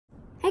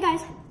Hey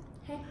guys.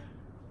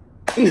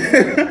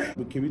 Hey.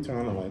 But can we turn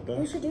on the light though?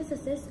 We should do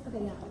this.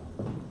 Okay, yeah.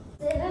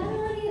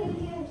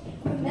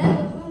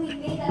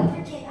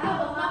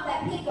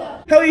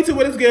 Hello YouTube,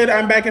 what is good?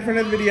 I'm back in for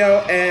another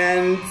video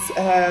and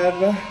I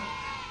have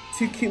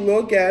two cute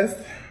little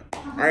guests.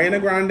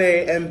 Ariana Grande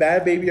and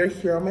Bhad Bhabbie are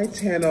here on my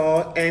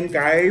channel, and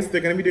guys,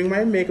 they're gonna be doing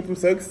my makeup. I'm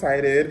so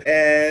excited,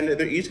 and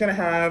they're each gonna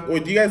have. Or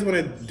do you guys want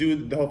to do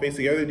the whole face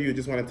together? Or do you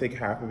just want to take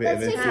half of it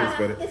and then see what's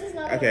better? This is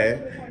not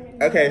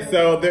Okay,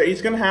 so they're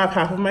each gonna have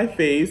half of my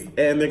face,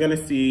 and they're gonna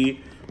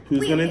see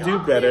who's gonna do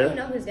better. You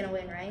know who's gonna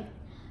win, right?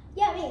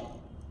 Yeah, me.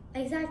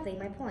 Exactly,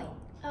 my point.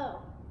 Oh,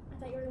 I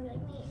thought you were gonna be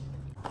like me.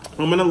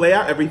 I'm gonna lay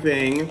out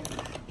everything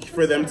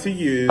for them to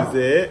use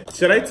it.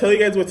 Should I tell you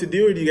guys what to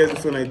do, or do you guys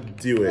just wanna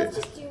do it? Let's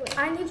just do it.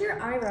 I need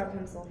your eyebrow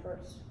pencil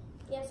first.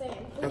 Yes, I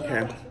am.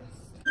 Okay.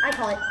 I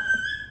call it.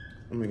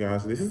 Oh my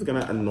gosh, this is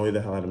gonna annoy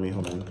the hell out of me.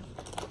 Hold on.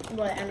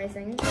 What,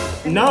 everything?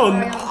 No.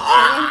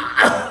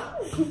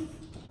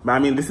 But I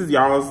mean, this is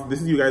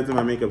you guys do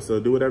my makeup, so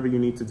do whatever you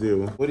need to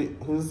do.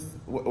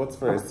 What's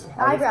first?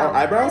 Eyebrows. Oh,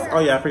 eyebrows? Oh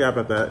yeah, I forgot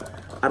about that.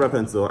 Eyebrow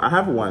pencil. I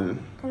have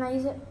one. Can I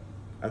use it?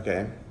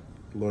 Okay.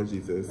 Lord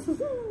Jesus.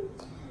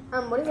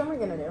 What is Emily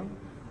gonna do?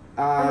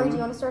 Emily, do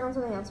you want to start on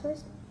something else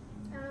first?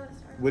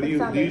 What do you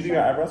do? You do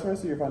your eyebrows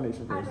first or your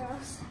foundation first?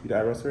 Eyebrows. You do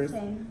eyebrows first?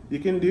 Same. You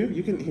can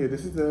here,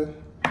 this is the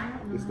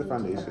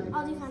foundation.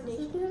 I'll do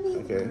foundation. It's gonna be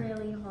Okay.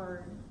 really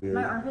hard. Weird.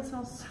 My armpit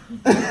smells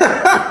so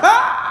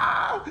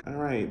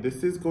Alright,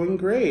 this is going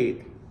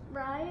great.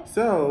 Right?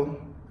 So,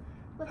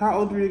 how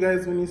old were you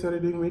guys when you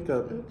started doing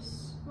makeup?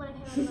 Oops. When I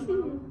came out of the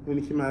womb. When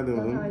you came out of the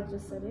That's how I womb?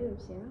 just said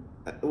oops,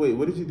 yeah? Wait,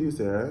 what did you do,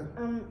 Sarah?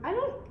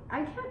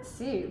 I can't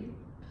see,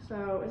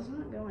 so it's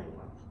not going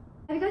well.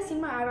 Have you guys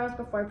seen my eyebrows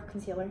before I put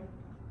concealer?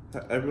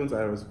 Everyone's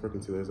eyebrows for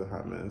concealer is a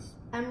hot mess.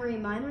 Emery,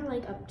 mine are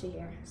like up to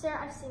here.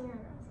 Sarah, I've seen your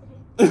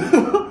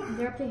eyebrows.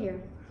 They're up to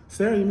here.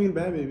 Sarah, you mean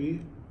Bhad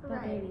Bhabbie? They're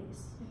Right.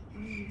 babies.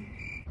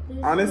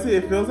 Honestly,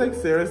 it feels like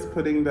Sarah's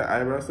putting the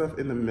eyebrow stuff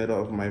in the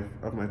middle of my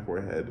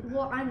forehead.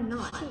 Well, I'm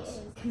not. She is.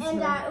 Concealer.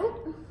 And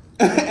oop.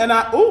 And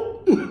I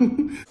oop.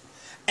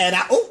 And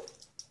I oop.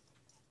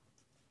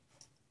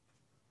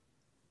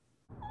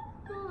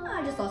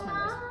 I just lost my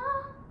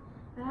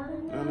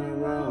voice. On the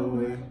road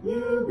where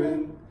you've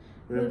been,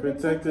 real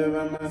protective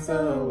of my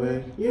soul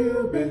where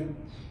you've been.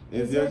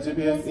 Is your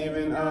GPS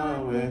even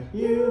on where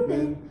you've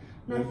been?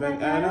 Matter of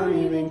fact, I don't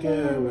even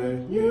care where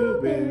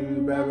you've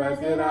been. Bad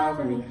vibes get off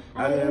of me.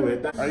 Out here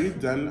with that. Are you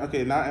done?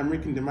 Okay, now Emery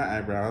can do my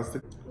eyebrows.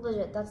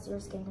 Legit, that's your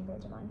skin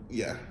compared to mine.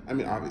 Yeah, I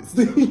mean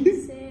obviously.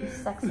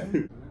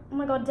 Sexy. Oh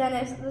my god,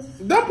 Dennis. This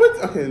is... Don't put.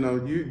 Okay, no,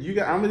 you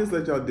got. I'm gonna just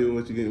let y'all do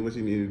what you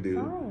need to do.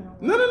 Fine.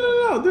 No.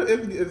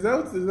 If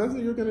that's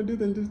what you're gonna do,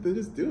 then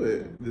just do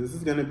it. This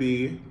is gonna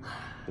be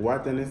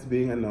what Dennis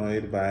being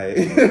annoyed by.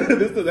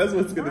 That's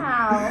what's gonna.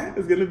 Wow.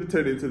 It's gonna be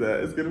turned into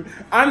that. It's gonna.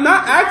 I'm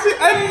not actually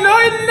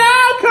annoyed now.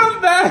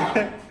 Come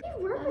back.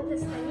 You work with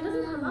this thing. It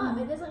doesn't come up.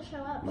 It doesn't show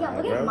up. Yeah,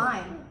 look at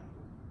mine.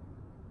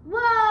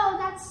 Whoa,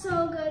 that's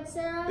so good,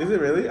 Sarah. Is it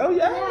really? Oh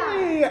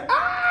yay! Yeah.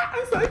 Ah,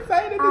 I'm so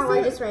excited. Oh, to see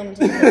I it. just ran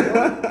into you. I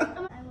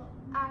will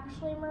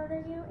actually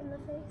murder you in the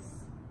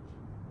face.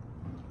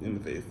 In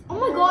the face. Oh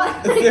my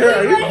god. Sarah,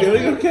 are you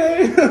feeling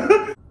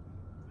okay?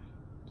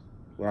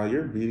 Wow,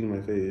 you're beating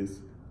my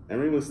face.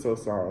 Emery was so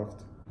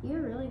soft.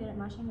 You're really good at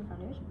matching your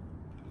foundation.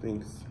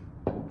 Thanks.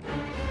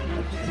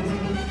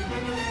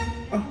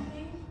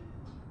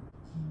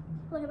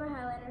 Look at my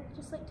highlighter.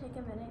 Just like take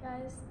a minute,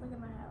 guys. Look at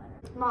my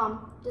highlighter.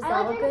 Mom, does I that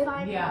like look your good?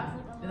 fine Yeah, lines,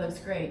 like, a it lot. looks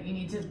great. You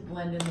need to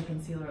blend in the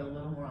concealer a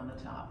little more on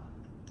the top.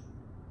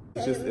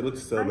 It's just, it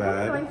looks so I'm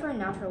bad. going for a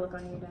natural look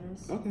on you,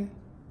 Dennis. Okay.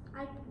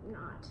 I'm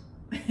not.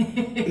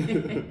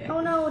 Oh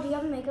no, do you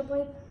have a makeup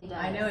wipe?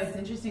 I know, it's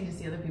interesting to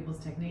see other people's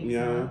techniques.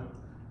 Yeah.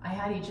 I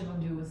had each of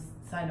them do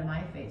a side of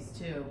my face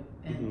too.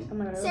 And Oh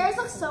my god. Sarah's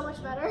looks so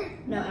much better.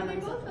 No, they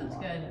Emery's both looking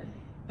looked good.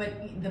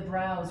 But the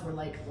brows were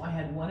like, I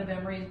had one of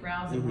Emery's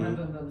brows and one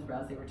of those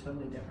brows, they were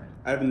totally different.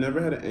 I've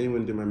never had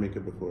anyone do my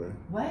makeup before.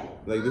 What?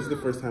 Like, this is the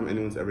first time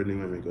anyone's ever doing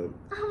my makeup.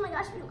 Oh my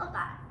gosh, we love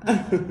that.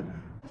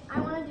 I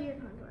want to do your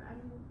contour.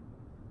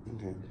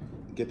 Okay.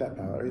 Get that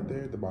palette right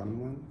there, the bottom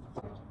one.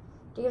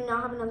 Do you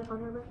not have another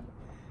contour brush?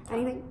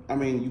 Anything? I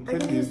mean, you I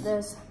could can use use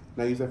this.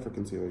 No, use that for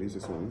concealer. Use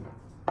this one.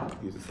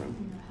 Use this one.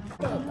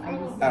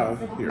 Oh,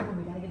 Here.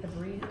 We gotta get the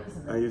burritos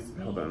and I use.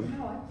 Hold on.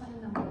 No, I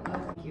planted them.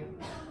 Oh, thank you.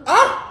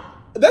 Ah!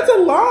 That's a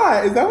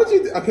lie! Is that what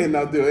you do? Okay,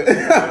 now do it.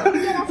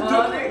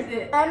 Oh, there's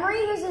it.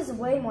 Emery uses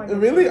way more than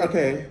Really?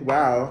 Okay.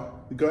 Wow.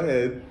 Go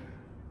ahead.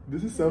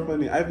 This is so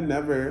funny. I've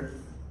never.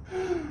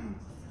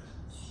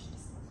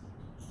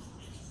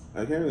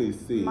 I can't really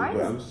see, Mine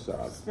but is I'm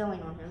shocked.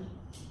 spilling on him.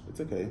 It's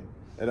okay.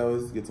 It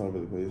always gets all over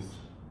the place.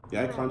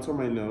 Yeah, I contour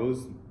my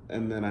nose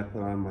and then I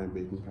put on my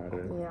baking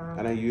powder. Yeah.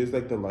 And I use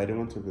like the lighter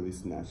one to really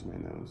snatch my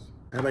nose.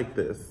 I like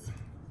this.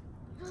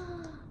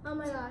 Oh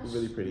my gosh.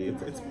 Really pretty.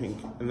 It's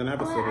pink. And then I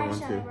have a I silver want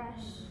one an too. eyeshadow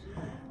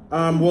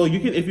brush. Well, you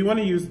can, if you want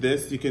to use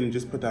this, you can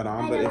just put that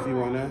on. I But know, if you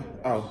I want know.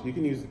 to, oh, you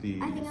can use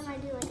these. I think I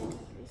might do like a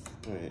decrease.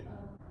 All right.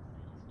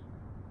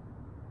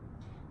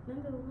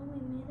 Remember when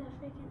we made that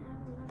freaking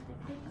apple?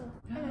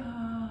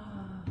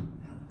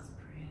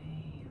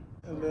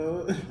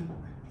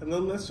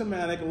 little less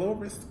dramatic, a little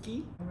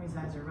risky. Emery's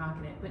eyes are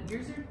rocking it, but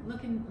yours are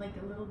looking like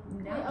a little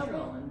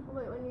natural and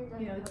Wait, when you're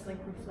done. you know, it's like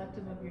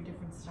reflective of your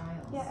different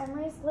styles. Yeah,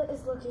 Emery's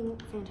is looking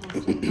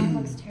fantastic. Mine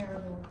looks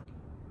terrible.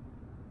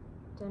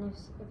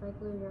 Dennis, if I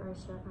glue your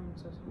eyes shut, I'm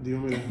so sorry. Do you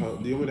want me to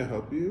help? Do you want me to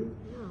help you?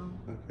 No.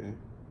 Okay.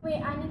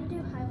 Wait, I need to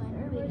do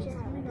highlighter. Where's your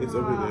highlighter? It's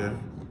over there.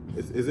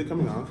 Is it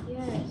coming off?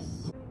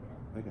 Yes.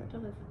 Okay.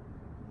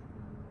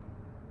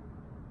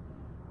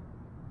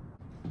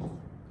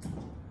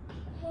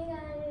 Hey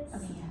guys.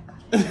 Okay, yeah,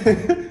 got it.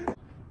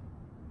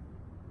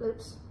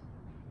 Oops.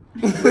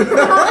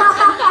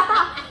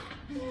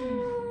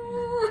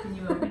 Can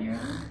you open your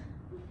eyes?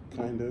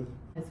 Kind of.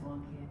 It's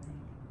wonky, I think.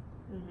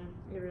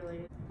 Mm-hmm. It really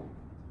is.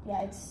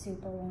 Yeah, it's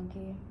super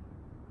wonky.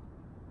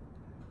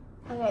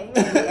 Okay.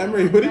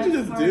 Emery, what did you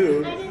just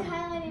do? I did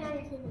highlighting on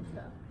your cream and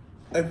stuff.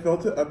 I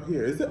felt it up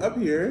here. Is it up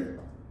here?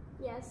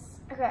 Yes.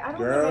 Okay, I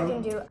don't Girl. think I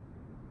can do. I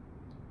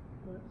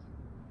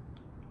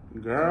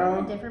have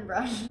Girl. a different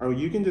brush. Oh,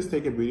 you can just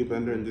take a beauty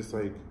blender and just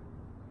like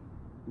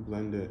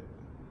blend it.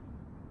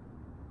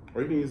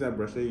 Or you can use that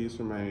brush I use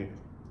for my.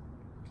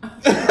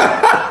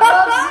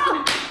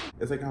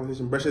 It's like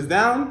conversation. Brushes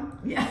down.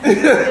 Yeah.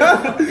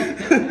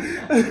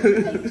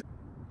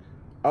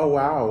 Oh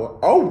wow.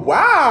 Oh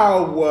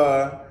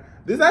wow.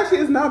 This actually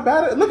is not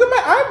bad. Look at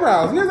my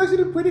eyebrows. You guys actually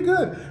did pretty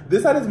good.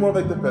 This side is more of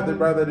like the feather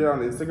brow that I did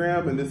on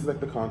Instagram, and this is like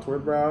the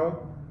contoured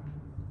brow.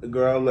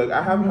 Girl, look,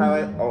 I have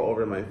highlight all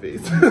over my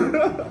face.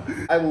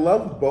 I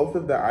love both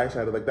of the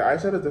eyeshadow. Like the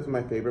eyeshadow is definitely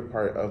my favorite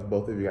part of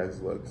both of you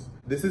guys' looks.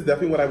 This is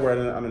definitely what I wear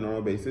on a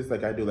normal basis.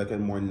 Like I do like a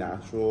more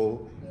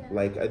natural,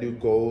 like I do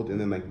gold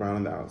and then like brown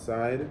on the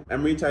outside.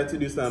 Emery tried to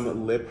do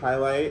some lip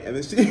highlight and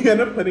then she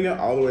ended up putting it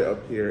all the way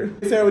up here.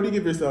 Sarah, what do you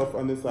give yourself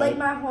on this side? Like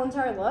my whole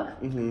entire look?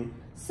 Mm-hmm.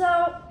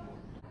 So,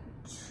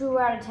 2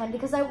 out of 10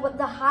 because the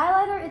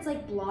highlighter, it's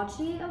like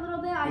blotchy a little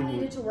bit. I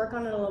needed to work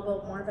on it a little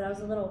bit more, but I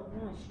was a little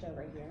mushed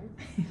over here.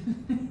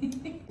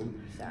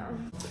 So.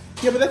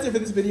 Yeah, but that's it for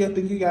this video.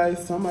 Thank you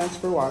guys so much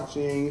for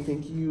watching.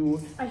 Thank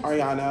you,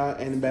 Ariana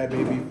and Bad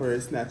Baby, for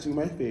snatching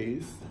my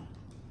face.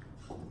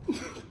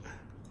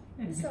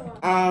 So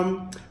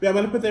Yeah, I'm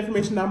gonna put the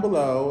information down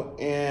below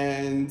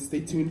and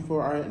stay tuned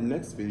for our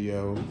next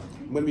video.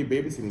 I'm gonna be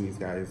babysitting these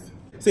guys.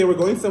 So yeah, we're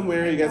going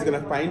somewhere. You guys are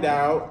gonna find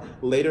out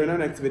later in our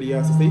next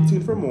video. So stay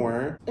tuned for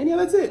more. And yeah,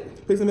 that's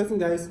it. Peace and blessings,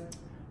 guys.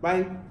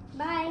 Bye.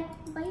 bye.